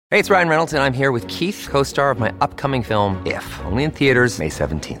Hey, it's Ryan Reynolds, and I'm here with Keith, co-star of my upcoming film, If, only in theaters May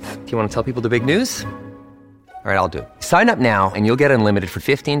 17th. Do you want to tell people the big news? All right, I'll do it. Sign up now and you'll get unlimited for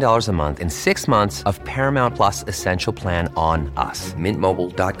 $15 a month and 6 months of Paramount Plus Essential Plan on us.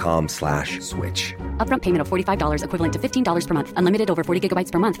 MintMobile.com/switch. Upfront payment of $45 equivalent to $15 per month. Unlimited over 40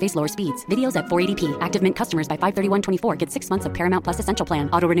 gigabytes per month. Face lower speeds. Videos at 480p. Active Mint customers by 531.24 get 6 months of Paramount Plus Essential Plan.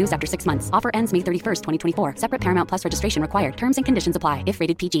 Auto renews after 6 months. Offer ends May 31st, 2024. Separate Paramount Plus registration required. Terms and conditions apply if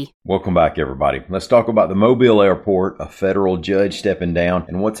rated PG. Welcome back, everybody. Let's talk about the Mobile Airport, a federal judge stepping down,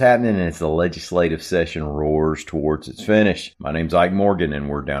 and what's happening as the legislative session roars towards its finish. My name's Ike Morgan, and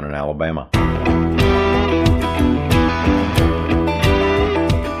we're down in Alabama.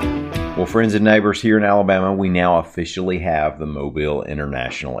 Well, friends and neighbors, here in Alabama, we now officially have the Mobile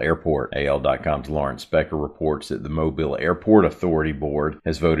International Airport. AL.com's Lawrence Becker reports that the Mobile Airport Authority Board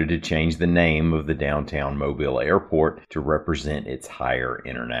has voted to change the name of the downtown Mobile Airport to represent its higher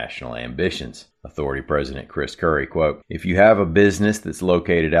international ambitions. Authority President Chris Curry, quote, "If you have a business that's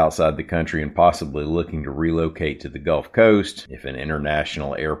located outside the country and possibly looking to relocate to the Gulf Coast, if an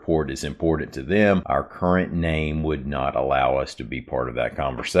international airport is important to them, our current name would not allow us to be part of that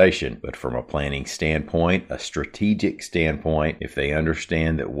conversation. But from a planning standpoint, a strategic standpoint, if they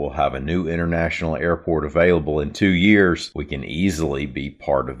understand that we'll have a new international airport available in 2 years, we can easily be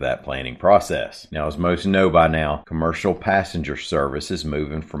part of that planning process." Now, as most know by now, commercial passenger service is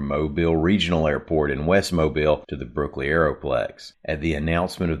moving from Mobile Regional Airport in West Mobile to the Brookley Aeroplex. At the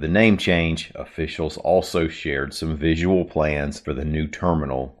announcement of the name change, officials also shared some visual plans for the new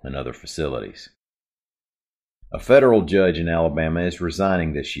terminal and other facilities. A federal judge in Alabama is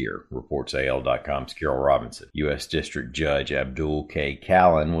resigning this year, reports AL.com's Carol Robinson. U.S. District Judge Abdul K.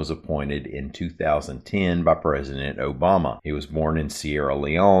 Callan was appointed in 2010 by President Obama. He was born in Sierra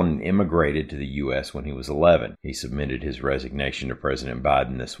Leone and immigrated to the U.S. when he was 11. He submitted his resignation to President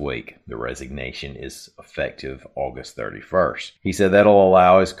Biden this week. The resignation is effective August 31st. He said that'll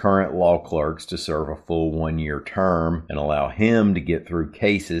allow his current law clerks to serve a full 1-year term and allow him to get through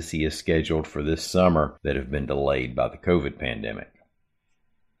cases he has scheduled for this summer that have been delayed by the COVID pandemic.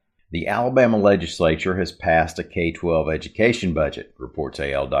 The Alabama legislature has passed a K-12 education budget, reports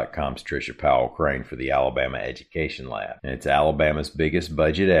AL.com's Tricia Powell Crane for the Alabama Education Lab. And it's Alabama's biggest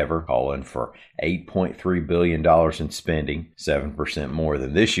budget ever, calling for $8.3 billion in spending, 7% more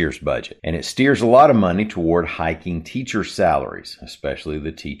than this year's budget. And it steers a lot of money toward hiking teachers' salaries, especially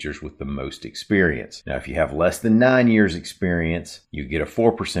the teachers with the most experience. Now, if you have less than 9 years experience, you get a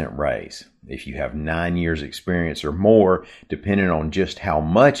 4% raise. If you have 9 years experience or more, depending on just how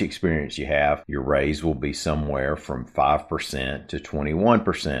much experience you have, your raise will be somewhere from 5% to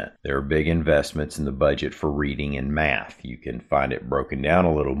 21%. There are big investments in the budget for reading and math. You can find it broken down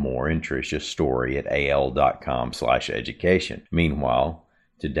a little more in Tricia's story at al.com/education. Meanwhile,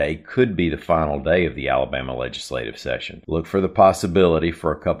 today could be the final day of the Alabama legislative session. Look for the possibility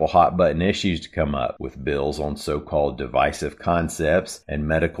for a couple hot-button issues to come up, with bills on so-called divisive concepts and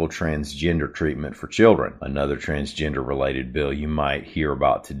medical transgender treatment for children. Another transgender-related bill you might hear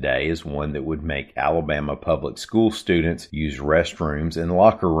about today is one that would make Alabama public school students use restrooms and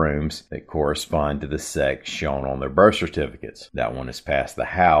locker rooms that correspond to the sex shown on their birth certificates. That one has passed the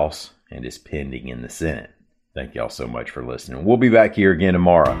House and is pending in the Senate. Thank y'all so much for listening. We'll be back here again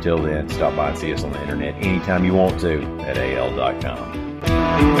tomorrow. Till then, stop by and see us on the internet anytime you want to at al.com.